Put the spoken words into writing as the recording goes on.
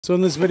So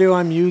in this video,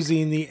 I'm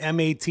using the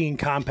M18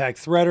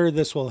 compact threader.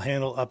 This will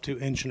handle up to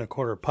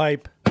 1.25 inch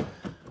pipe.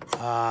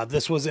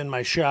 This was in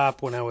my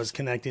shop when I was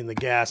connecting the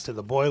gas to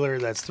the boiler.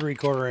 That's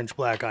 3/4 inch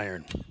black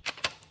iron.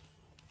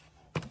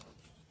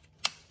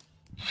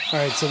 All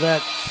right, so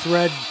that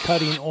thread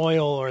cutting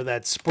oil or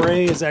that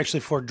spray is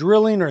actually for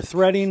drilling or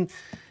threading.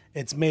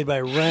 It's made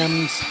by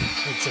Rems.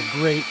 It's a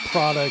great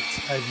product.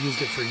 I've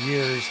used it for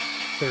years.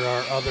 There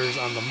are others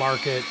on the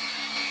market.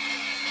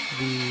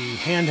 The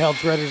handheld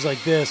threaders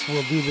like this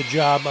will do the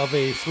job of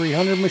a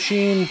 300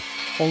 machine,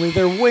 only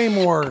they're way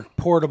more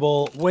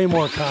portable, way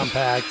more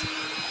compact,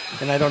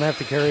 and I don't have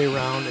to carry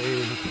around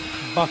a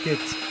bucket,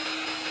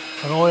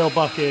 an oil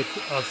bucket,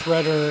 a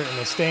threader, and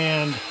a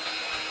stand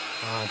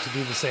to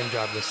do the same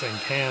job this thing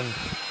can.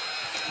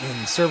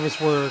 In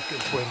service work,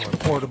 it's way more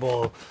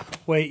portable,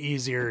 way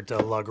easier to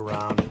lug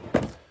around.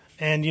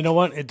 And you know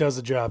what? It does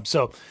the job.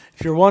 So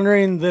if you're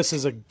wondering, this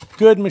is a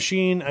good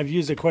machine. I've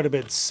used it quite a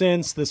bit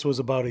since. This was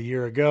about a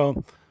year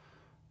ago.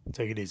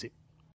 Take it easy.